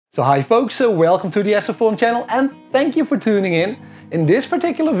So hi folks, welcome to the Astrophotography channel and thank you for tuning in. In this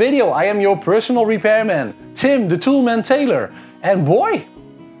particular video I am your personal repairman, Tim the Toolman Taylor. And boy,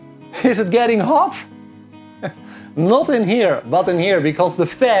 is it getting hot! Not in here, but in here, because the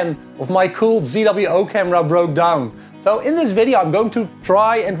fan of my cool ZWO camera broke down. So in this video I'm going to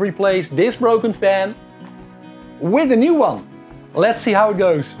try and replace this broken fan with a new one. Let's see how it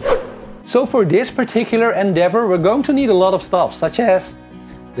goes. So for this particular endeavor we're going to need a lot of stuff, such as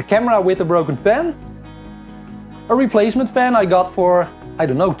the camera with a broken fan, a replacement fan I got for, I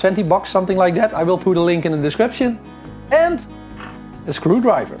don't know, 20 bucks, something like that. I will put a link in the description, and a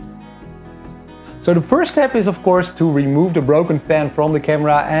screwdriver. So the first step is of course to remove the broken fan from the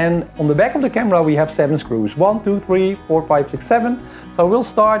camera, and on the back of the camera we have 7 screws. 1, 2, 3, 4, 5, 6, 7. So we'll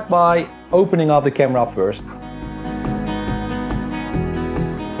start by opening up the camera first.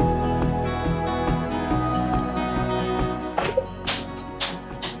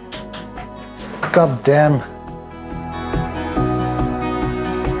 God damn.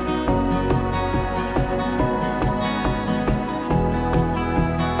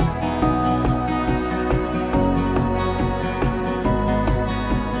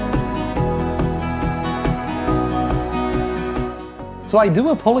 So I do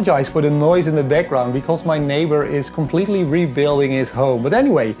apologize for the noise in the background because my neighbor is completely rebuilding his home. But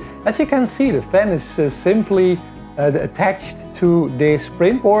anyway, as you can see, the fan is simply attached to this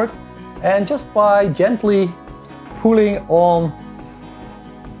print board. And just by gently pulling on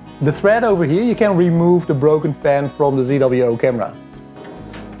the thread over here, you can remove the broken fan from the ZWO camera.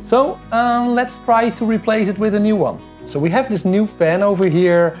 So let's try to replace it with a new one. So we have this new fan over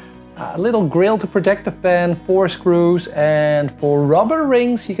here, a little grill to protect the fan, 4 screws, and 4 rubber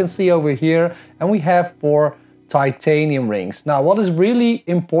rings you can see over here, and we have 4 titanium rings. Now what is really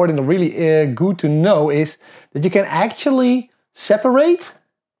important or really good to know is that you can actually separate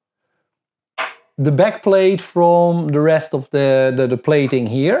the back plate from the rest of the plating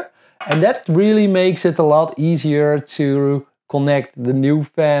here, and that really makes it a lot easier to connect the new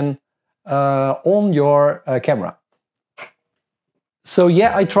fan on your camera. So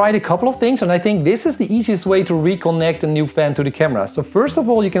yeah, I tried a couple of things and I think this is the easiest way to reconnect a new fan to the camera. So first of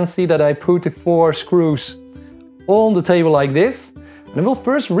all, you can see that I put the 4 screws on the table like this, and I will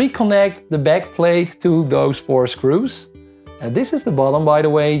first reconnect the back plate to those 4 screws. And this is the bottom, by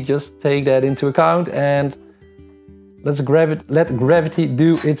the way, just take that into account, and let gravity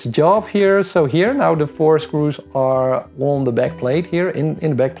do its job here. So here now the 4 screws are on the back plate here, in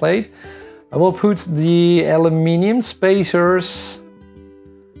the back plate. I will put the aluminium spacers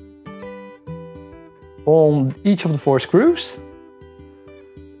on each of the 4 screws.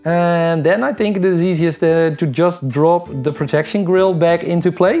 And then I think it is easiest to just drop the protection grill back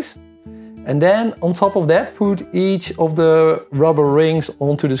into place. And then on top of that, put each of the rubber rings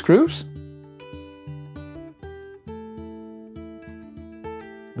onto the screws.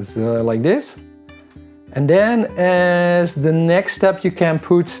 It's like this. And then as the next step, you can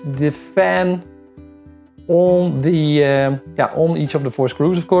put the fan on the on each of the 4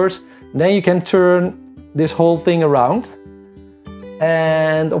 screws, of course. And then you can turn this whole thing around.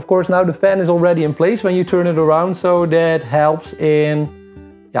 And of course now the fan is already in place when you turn it around, so that helps in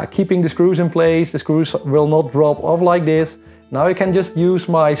keeping the screws in place. The screws will not drop off like this. Now I can just use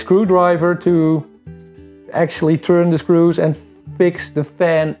my screwdriver to actually turn the screws and fix the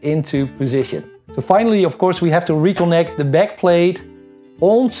fan into position. So finally, of course, we have to reconnect the back plate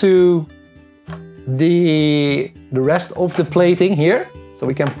onto the rest of the plating here, so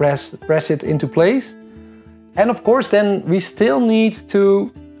we can press it into place. And of course then we still need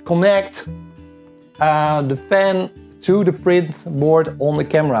to connect the fan to the print board on the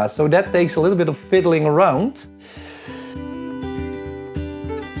camera. So that takes a little bit of fiddling around.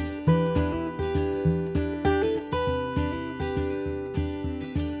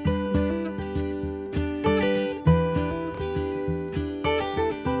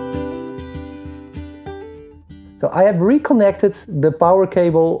 So I have reconnected the power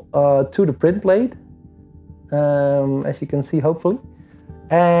cable to the print plate, as you can see hopefully.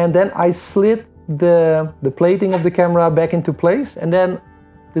 And then I slid the plating of the camera back into place, and then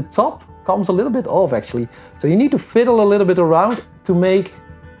the top comes a little bit off actually. So you need to fiddle a little bit around to make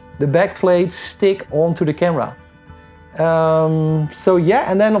the back plate stick onto the camera. So yeah,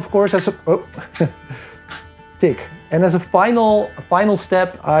 and then of course as a tick. And as a final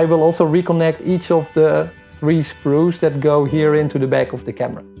step, I will also reconnect each of the 3 screws that go here into the back of the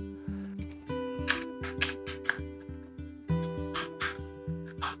camera.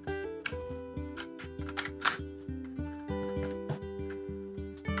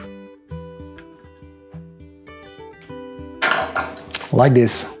 Like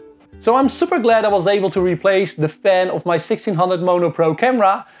this. So I'm super glad I was able to replace the fan of my 1600 Mono Pro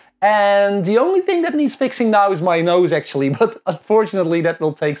camera. And the only thing that needs fixing now is my nose actually, but unfortunately that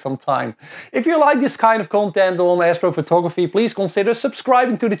will take some time. If you like this kind of content on astrophotography, please consider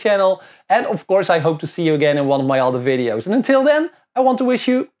subscribing to the channel. And of course I hope to see you again in one of my other videos. And until then, I want to wish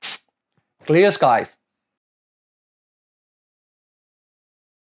you clear skies.